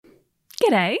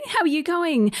G'day, how are you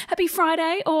going? Happy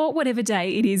Friday or whatever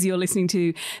day it is you're listening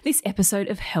to this episode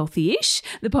of Healthy-ish,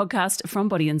 the podcast from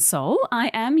Body and Soul. I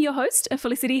am your host,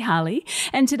 Felicity Harley,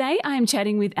 and today I am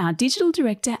chatting with our digital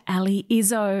director, Ali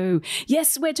Izzo.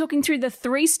 Yes, we're talking through the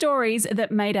 3 stories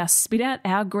that made us spit out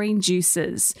our green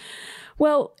juices.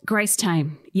 Well, Grace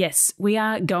Tame. Yes, we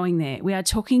are going there. We are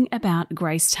talking about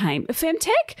Grace Tame.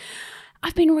 Femtech?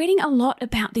 I've been reading a lot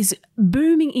about this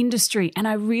booming industry and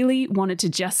I really wanted to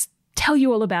just tell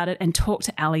you all about it and talk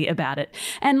to Ali about it.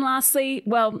 And lastly,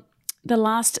 well, the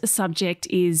last subject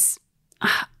is,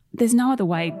 there's no other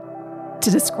way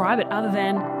to describe it other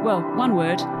than, well, one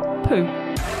word, poo.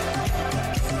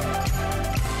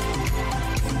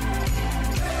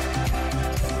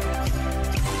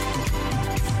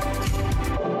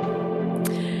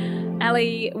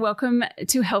 Ali, welcome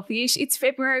to Healthy-ish. It's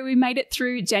February. We made it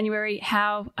through January.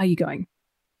 How are you going?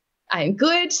 I'm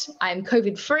good. I'm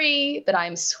COVID-free, but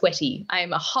I'm sweaty.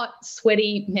 I'm a hot,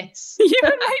 sweaty mess. You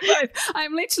and me both.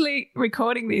 I'm literally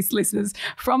recording these, listeners,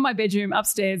 from my bedroom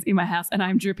upstairs in my house, and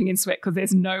I'm dripping in sweat because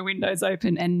there's no windows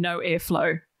open and no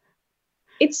airflow.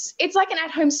 It's like an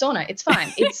at-home sauna. It's fine.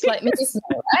 It's like medicinal,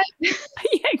 right?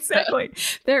 Yeah, exactly.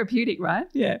 Therapeutic, right?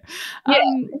 Yeah.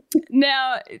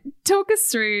 Now, talk us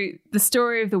through the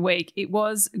story of the week. It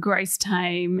was Grace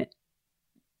Tame.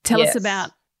 Tell us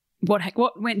about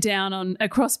what went down on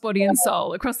across Body and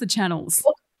Soul, across the channels.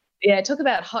 Yeah, talk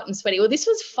about hot and sweaty. Well, this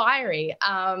was fiery.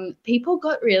 People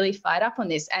got really fired up on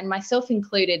this, and myself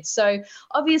included. So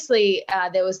obviously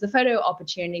there was the photo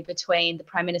opportunity between the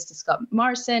Prime Minister Scott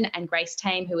Morrison and Grace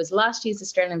Tame, who was last year's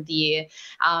Australian of the Year.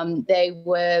 They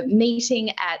were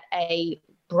meeting at a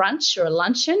brunch or a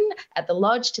luncheon at the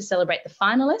Lodge to celebrate the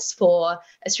finalists for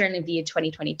Australian of the Year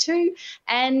 2022.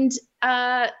 And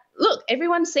look,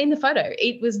 everyone's seen the photo.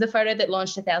 It was the photo that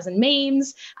launched 1,000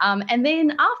 memes. And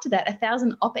then after that,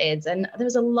 1,000 op-eds. And there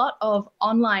was a lot of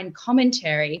online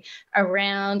commentary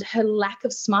around her lack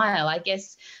of smile. I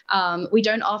guess we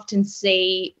don't often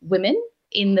see women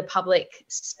in the public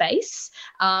space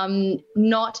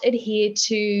not adhere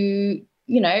to,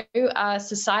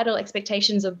 societal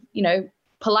expectations of,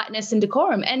 politeness and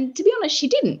decorum. And to be honest, she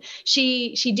didn't.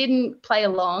 She didn't play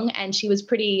along, and she was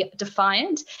pretty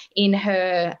defiant in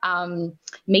her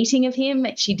meeting of him.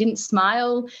 She didn't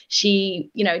smile. She,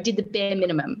 did the bare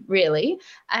minimum, really.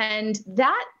 And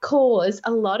that caused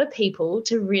a lot of people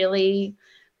to really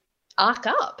arc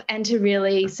up and to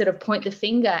really sort of point the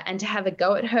finger and to have a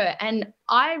go at her. And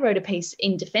I wrote a piece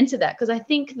in defense of that because I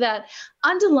think that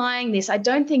underlying this, I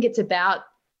don't think it's about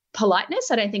politeness.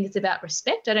 I don't think it's about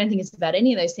respect. I don't think it's about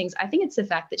any of those things. I think it's the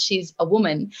fact that she's a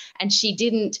woman and she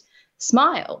didn't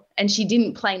smile and she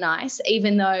didn't play nice,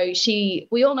 even though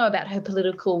we all know about her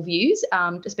political views,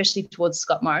 especially towards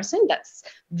Scott Morrison. That's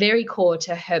very core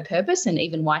to her purpose and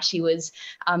even why she was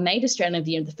made Australian of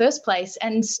the Year in the first place.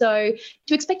 And so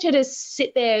to expect her to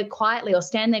sit there quietly or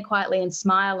stand there quietly and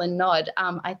smile and nod,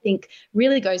 I think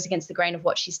really goes against the grain of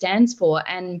what she stands for.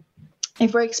 And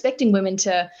if we're expecting women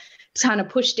to kind of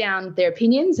push down their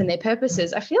opinions and their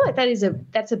purposes, I feel like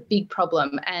that's a big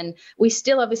problem. And we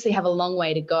still obviously have a long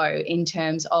way to go in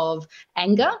terms of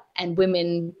anger and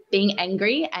women being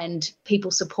angry and people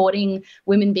supporting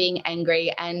women being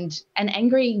angry and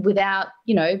angry without,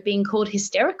 being called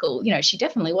hysterical. She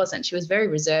definitely wasn't. She was very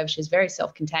reserved. She was very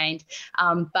self-contained.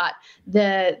 But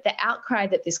the outcry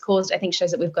that this caused, I think,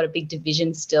 shows that we've got a big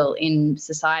division still in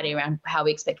society around how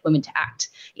we expect women to act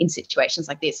in situations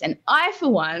like this. And I, for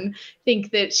one,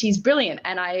 think that she's brilliant,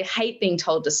 and I hate being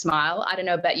told to smile. I don't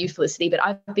know about you, Felicity, but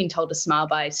I've been told to smile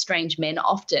by strange men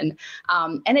often.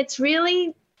 And it's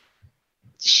really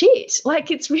shit. Like,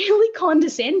 it's really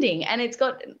condescending, and it's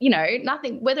got,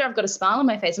 nothing, whether I've got a smile on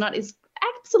my face or not is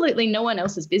absolutely no one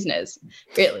else's business,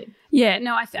 really. Yeah,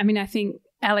 no, I think,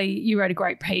 Ali, you wrote a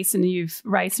great piece and you've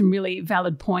raised some really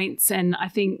valid points. And I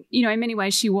think, in many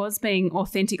ways she was being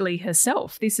authentically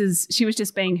herself. She was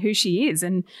just being who she is.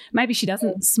 And maybe she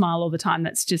doesn't smile all the time.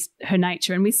 That's just her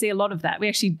nature. And we see a lot of that. We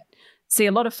actually see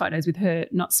a lot of photos with her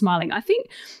not smiling. I think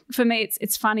for me,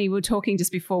 it's funny. We were talking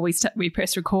just before we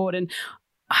press record, and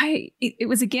it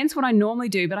was against what I normally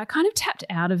do, but I kind of tapped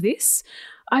out of this.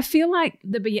 I feel like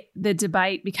the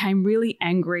debate became really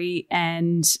angry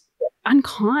and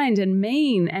unkind and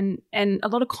mean, and a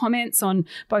lot of comments on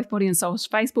both Body and Soul's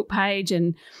Facebook page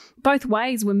and both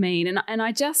ways were mean. And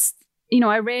I just,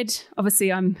 I read,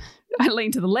 obviously I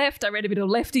lean to the left. I read a bit of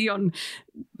lefty on,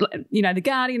 The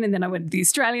Guardian, and then I went to The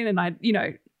Australian, and I,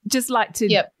 just like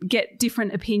to get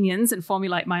different opinions and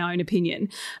formulate my own opinion.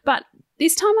 But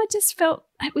this time I just felt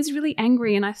it was really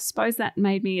angry, and I suppose that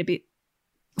made me a bit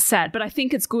sad. But I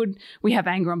think it's good we have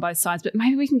anger on both sides, but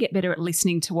maybe we can get better at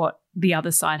listening to what the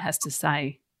other side has to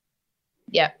say.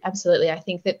 Yeah, absolutely. I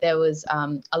think that there was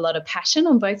a lot of passion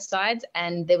on both sides,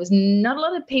 and there was not a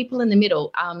lot of people in the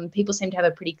middle. People seem to have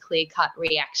a pretty clear-cut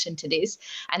reaction to this,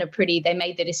 and they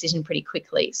made their decision pretty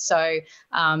quickly. So,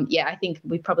 I think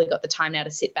we've probably got the time now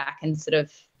to sit back and sort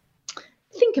of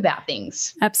think about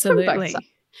things. Absolutely.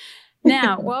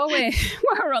 Now, while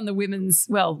we're on the women's,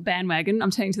 bandwagon, I'm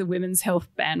turning to the women's health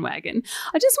bandwagon.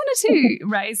 I just wanted to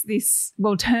raise this,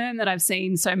 term that I've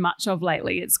seen so much of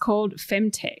lately. It's called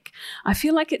femtech. I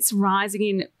feel like it's rising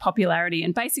in popularity,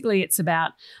 and basically it's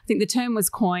about, I think the term was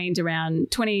coined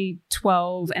around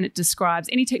 2012, and it describes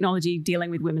any technology dealing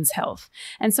with women's health.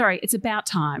 And sorry, it's about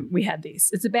time we had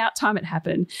this. It's about time it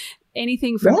happened.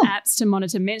 Anything from apps to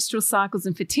monitor menstrual cycles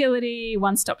and fertility,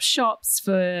 one-stop shops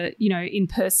for,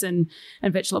 in-person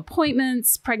and virtual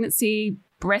appointments, pregnancy,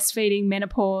 breastfeeding,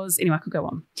 menopause. Anyway, I could go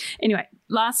on. Anyway,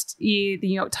 last year, the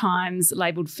New York Times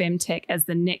labelled femtech as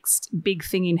the next big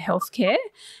thing in healthcare.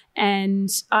 And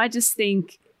I just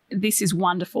think this is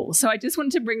wonderful. So I just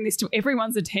wanted to bring this to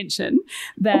everyone's attention,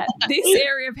 that this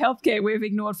area of healthcare we've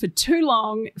ignored for too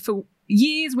long. For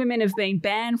years, women have been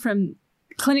banned from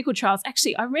clinical trials.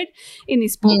 Actually, I read in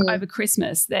this book over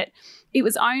Christmas that it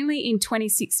was only in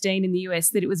 2016 in the US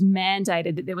that it was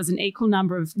mandated that there was an equal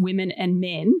number of women and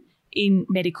men in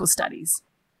medical studies,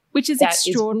 which is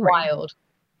extraordinary. Is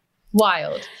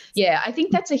wild. Yeah, I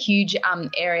think that's a huge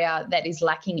area that is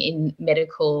lacking in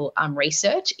medical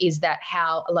research, is that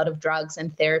how a lot of drugs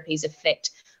and therapies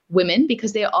affect women,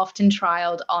 because they're often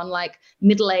trialed on like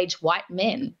middle-aged white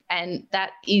men, and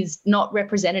that is not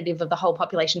representative of the whole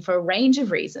population for a range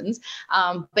of reasons.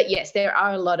 But yes, there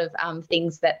are a lot of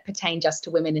things that pertain just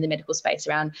to women in the medical space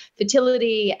around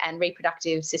fertility and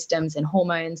reproductive systems and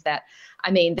hormones that,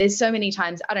 there's so many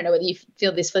times, I don't know whether you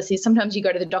feel this, Felicity, sometimes you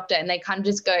go to the doctor and they kind of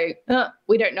just go,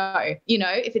 we don't know,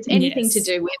 if it's anything to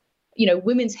do with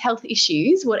women's health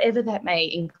issues, whatever that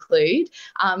may include,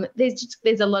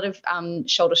 there's a lot of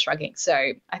shoulder shrugging.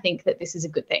 So I think that this is a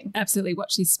good thing. Absolutely.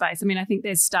 Watch this space. I think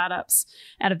there's startups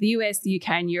out of the US, the UK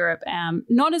and Europe.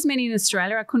 Not as many in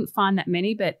Australia. I couldn't find that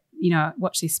many, but,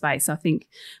 watch this space. I think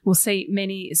we'll see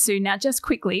many soon. Now, just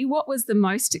quickly, what was the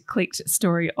most clicked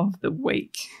story of the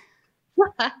week?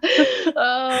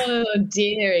 Oh,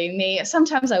 dearie me.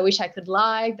 Sometimes I wish I could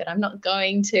lie, but I'm not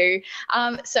going to.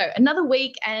 So another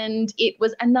week, and it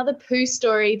was another poo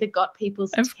story that got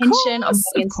people's attention. Of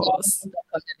course.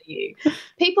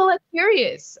 People are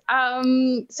curious.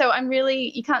 So I'm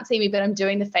really, you can't see me, but I'm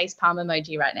doing the face palm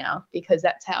emoji right now because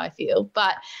that's how I feel.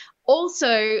 But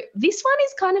also, this one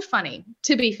is kind of funny,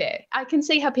 to be fair. I can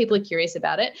see how people are curious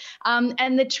about it.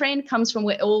 And the trend comes from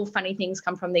where all funny things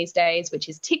come from these days, which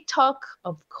is TikTok,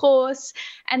 of course.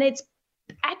 And it's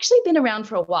actually been around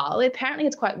for a while. Apparently,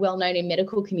 it's quite well known in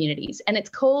medical communities. And it's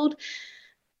called,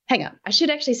 hang on, I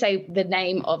should actually say the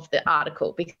name of the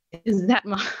article because that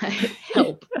might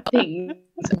help things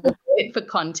for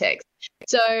context.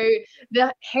 So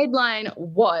the headline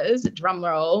was, drum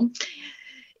roll,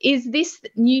 is this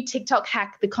new TikTok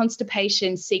hack the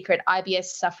constipation secret IBS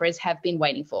sufferers have been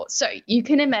waiting for? So you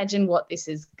can imagine what this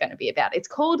is going to be about. It's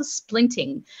called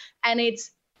splinting, and it's,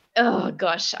 oh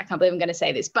gosh, I can't believe I'm going to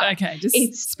say this, but okay, just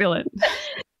spill it.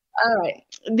 All right.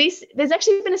 There's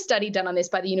actually been a study done on this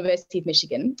by the University of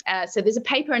Michigan. So there's a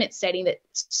paper and it's stating that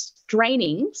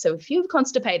straining, so if you're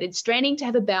constipated, straining to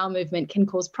have a bowel movement can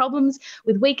cause problems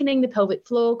with weakening the pelvic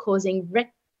floor, causing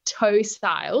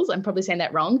rectocele, I'm probably saying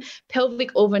that wrong,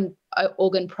 pelvic organ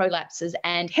prolapses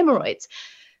and hemorrhoids.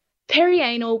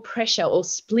 Perianal pressure, or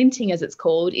splinting as it's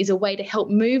called, is a way to help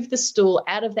move the stool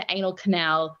out of the anal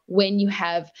canal when you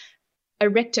have a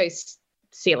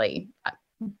rectocele.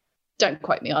 Don't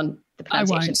quote me on the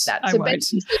pronunciation of that. So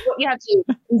basically what you have to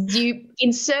do is you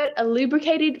insert a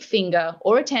lubricated finger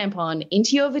or a tampon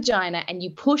into your vagina and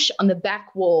you push on the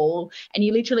back wall and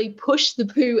you literally push the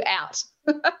poo out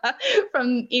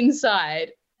from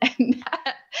inside. And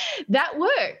that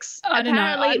works. I don't know.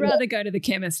 I'd rather go to the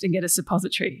chemist and get a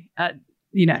suppository,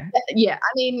 Yeah,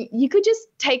 I mean, you could just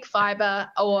take fibre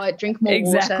or drink more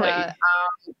water.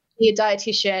 Be a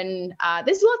dietitian.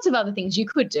 There's lots of other things you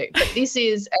could do, but this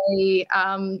is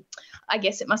I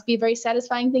guess it must be a very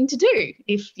satisfying thing to do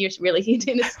if you're really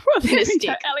in a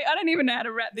stick. Ali, I don't even know how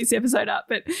to wrap this episode up,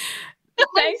 but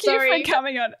thank you for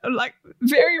coming on. Like,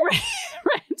 very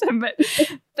random, but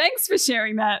thanks for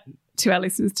sharing that to our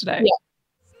listeners today.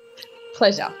 Yeah.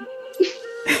 Pleasure.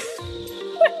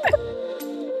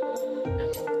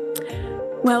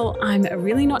 Well, I'm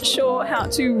really not sure how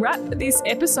to wrap this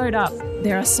episode up.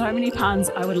 There are so many puns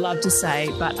I would love to say,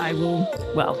 but I will,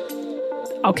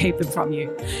 I'll keep them from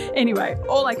you. Anyway,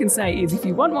 all I can say is if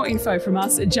you want more info from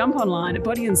us, jump online at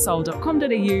bodyandsoul.com.au.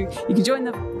 You can join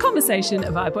the conversation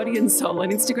via Body and Soul on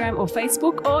Instagram or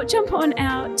Facebook, or jump on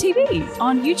our TV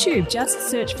on YouTube. Just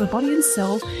search for Body and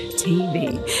Soul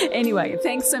TV. Anyway,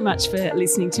 thanks so much for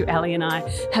listening to Ali and I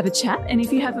have a chat. And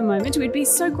if you have a moment, we'd be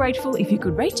so grateful if you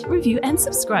could rate, review and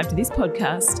subscribe to this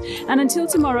podcast. And until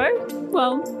tomorrow,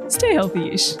 well, stay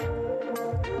healthy-ish.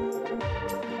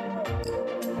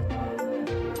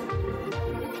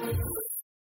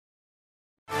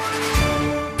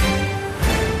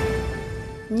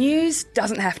 News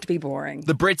doesn't have to be boring.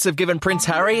 The Brits have given Prince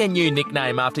Harry a new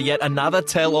nickname after yet another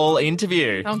tell-all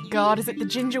interview. Oh, God, is it the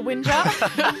Ginger Whinger?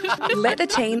 Let the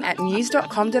team at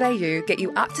news.com.au get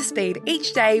you up to speed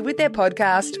each day with their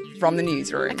podcast, From the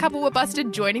Newsroom. A couple were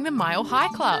busted joining the Mile High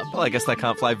Club. Well, I guess they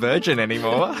can't fly Virgin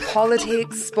anymore.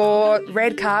 Politics, sport,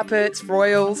 red carpets,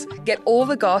 royals. Get all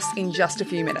the goss in just a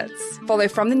few minutes. Follow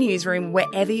From the Newsroom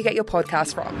wherever you get your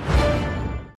podcasts from.